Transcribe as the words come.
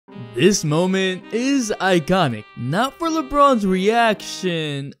This moment is iconic, not for LeBron's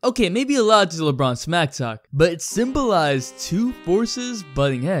reaction, okay, maybe a lot to LeBron's smack talk, but it symbolized two forces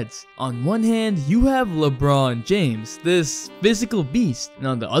butting heads. On one hand, you have LeBron James, this physical beast, and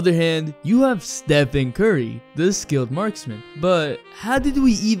on the other hand, you have Steph Curry, the skilled marksman. But how did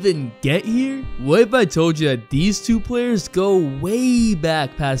we even get here? What if I told you that these two players go way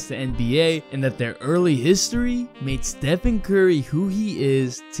back past the NBA and that their early history made Steph Curry who he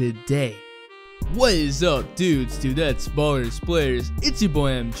is today? What is up, dudes, dudettes, ballers, players? It's your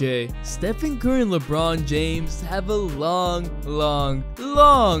boy MJ. Steph Curry and LeBron James have a long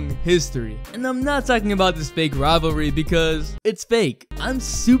history. And I'm not talking about this fake rivalry because it's fake. I'm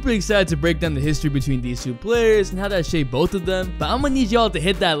super excited to break down the history between these two players and how that shaped both of them. But I'm gonna need y'all to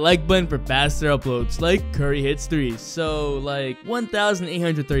hit that like button for faster uploads, like Curry hits threes. So like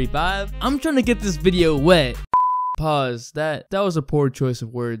 1,835. I'm trying to get this video wet. Pause, that was a poor choice of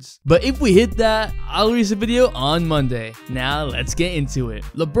words. But if we hit that, I'll release a video on Monday. Now let's get into it.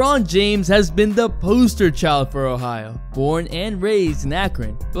 LeBron James has been the poster child for Ohio, born and raised in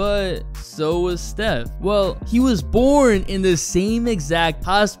Akron, but so was Steph. Well, he was born in the same exact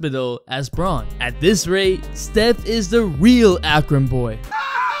hospital as Bron. At this rate, Steph is the real Akron boy.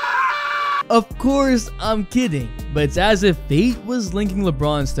 Of course, I'm kidding, but it's as if fate was linking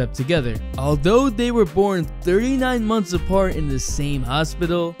LeBron and Steph together. Although they were born 39 months apart in the same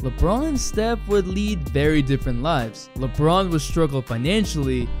hospital, LeBron and Steph would lead very different lives. LeBron would struggle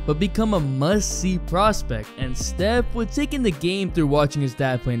financially, but become a must-see prospect, and Steph would take in the game through watching his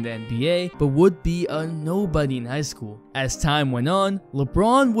dad play in the NBA, but would be a nobody in high school. As time went on,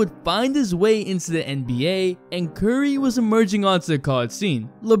 LeBron would find his way into the NBA, and Curry was emerging onto the college scene.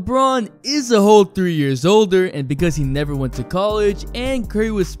 LeBron is a whole 3 years older, and because he never went to college and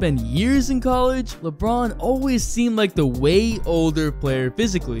Curry would spend years in college, LeBron always seemed like the way older player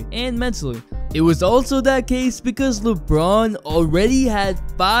physically and mentally. It was also that case because LeBron already had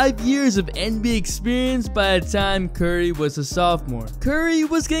 5 years of NBA experience by the time Curry was a sophomore. Curry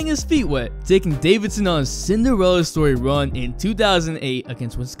was getting his feet wet, taking Davidson on a Cinderella story run in 2008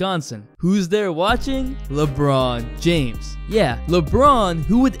 against Wisconsin. Who's there watching? LeBron James. Yeah, LeBron,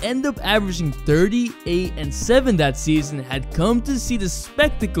 who would end up averaging 38 and 7 that season, had come to see the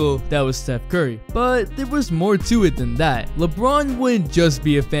spectacle that was Steph Curry. But there was more to it than that. LeBron wouldn't just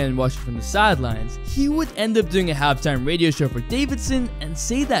be a fan watching from the sidelines. He would end up doing a halftime radio show for Davidson and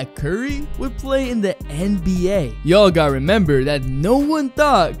say that Curry would play in the NBA. Y'all gotta remember that no one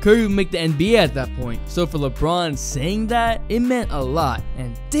thought Curry would make the NBA at that point. So for LeBron saying that, it meant a lot.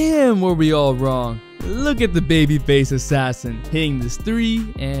 And damn, were we all wrong. Look at the babyface assassin hitting this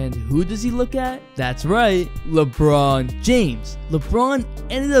three, and who does he look at? That's right, LeBron James. LeBron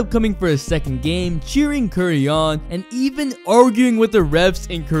ended up coming for a second game, cheering Curry on, and even arguing with the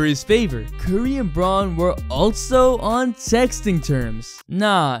refs in Curry's favor. Curry and Bron were also on texting terms.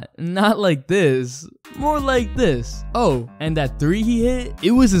 Not like this. More like this. Oh, and that three he hit,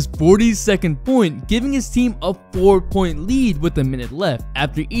 it was his 42nd point, giving his team a 4-point lead with a minute left.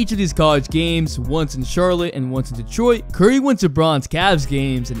 After each of these college games, once in Charlotte and once in Detroit, Curry went to Bron's Cavs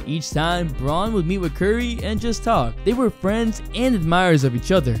games, and each time Bron would meet with Curry and just talk. They were friends and admirers of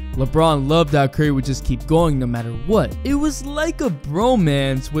each other. LeBron loved how Curry would just keep going no matter what. It was like a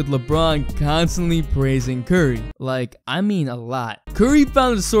bromance with LeBron constantly praising Curry. Like, I mean a lot. Curry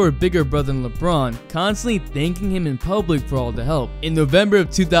found a sort of bigger brother than LeBron, constantly thanking him in public for all the help. In November of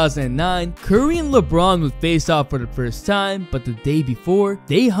 2009, Curry and LeBron would face off for the first time, but the day before,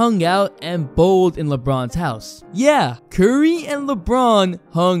 they hung out and bowled in LeBron's house. Yeah, Curry and LeBron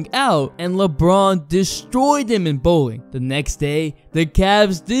hung out, and LeBron destroyed him in bowling. The next day, the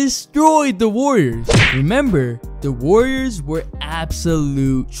Cavs destroyed the Warriors. Remember, the Warriors were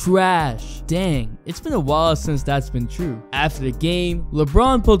absolute trash. Dang, it's been a while since that's been true. After the game,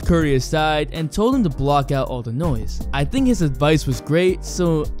 LeBron pulled Curry aside and told him to block out all the noise. I think his advice was great,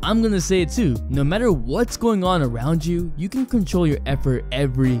 so I'm gonna say it too. No matter what's going on around you, you can control your effort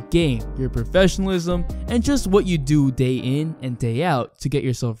every game, your professionalism, and just what you do day in and day out to get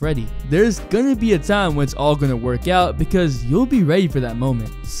yourself ready. There's gonna be a time when it's all gonna work out because you'll be ready for that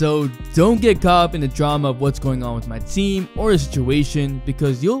moment. So don't get caught up in the drama of what's going on with my team or a situation,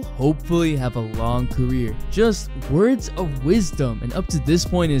 because you'll hopefully have a long career. Just words of wisdom. And up to this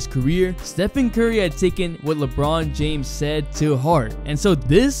point in his career, Steph Curry had taken what LeBron James said to heart, and so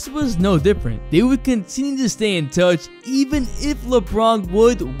this was no different. They would continue to stay in touch even if LeBron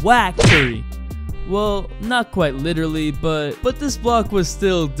would whack Curry. Well, not quite literally, but this block was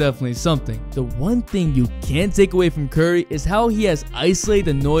still definitely something. The one thing you can't take away from Curry is how he has isolated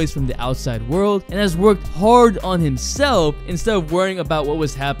the noise from the outside world and has worked hard on himself instead of worrying about what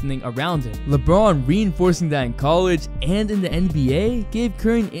was happening around him. LeBron reinforcing that in college and in the NBA gave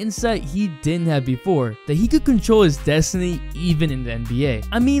Curry an insight he didn't have before, that he could control his destiny even in the NBA.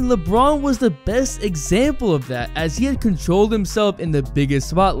 I mean, LeBron was the best example of that, as he had controlled himself in the biggest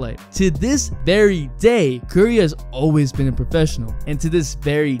spotlight. To this very day, Curry has always been a professional, and to this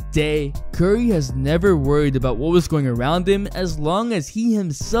very day, Curry has never worried about what was going around him as long as he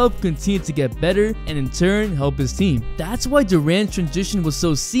himself continued to get better and in turn help his team. That's why Durant's transition was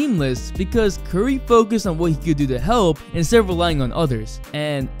so seamless, because Curry focused on what he could do to help instead of relying on others,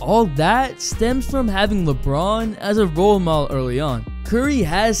 and all that stems from having LeBron as a role model early on. Curry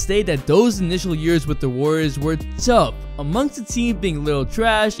has stated that those initial years with the Warriors were tough, amongst the team being a little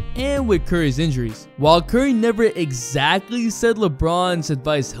trash and with Curry's injuries. While Curry never exactly said LeBron's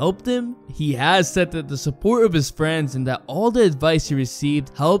advice helped him, he has said that the support of his friends and that all the advice he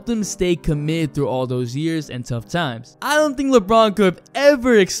received helped him stay committed through all those years and tough times. I don't think LeBron could have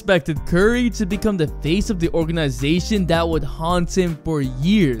ever expected Curry to become the face of the organization that would haunt him for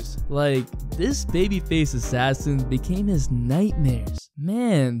years. Like, this babyface assassin became his nightmares.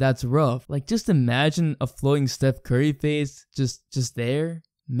 Man, that's rough. Like, just imagine a floating Steph Curry face just there.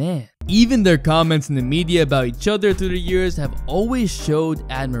 Man. Even their comments in the media about each other through the years have always showed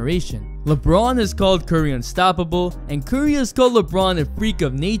admiration. LeBron has called Curry unstoppable, and Curry has called LeBron a freak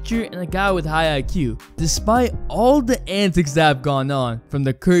of nature and a guy with high IQ. Despite all the antics that have gone on, from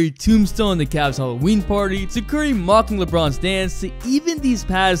the Curry tombstone at the Cavs Halloween party, to Curry mocking LeBron's dance, to even these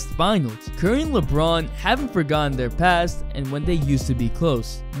past finals, Curry and LeBron haven't forgotten their past and when they used to be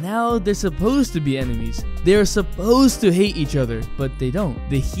close. Now they're supposed to be enemies. They are supposed to hate each other, but they don't.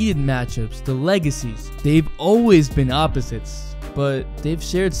 The heated matchups, the legacies, they've always been opposites, but they've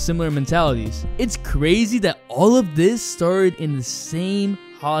shared similar mentalities. It's crazy that all of this started in the same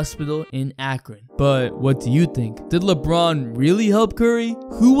hospital in Akron. But what do you think? Did LeBron really help Curry?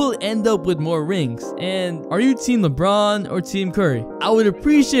 Who will end up with more rings? And are you team LeBron or team Curry? I would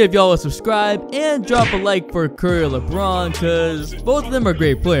appreciate if y'all would subscribe and drop a like for Curry or LeBron, because both of them are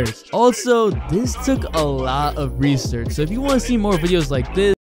great players. Also, this took a lot of research, so if you want to see more videos like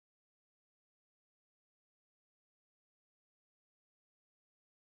this,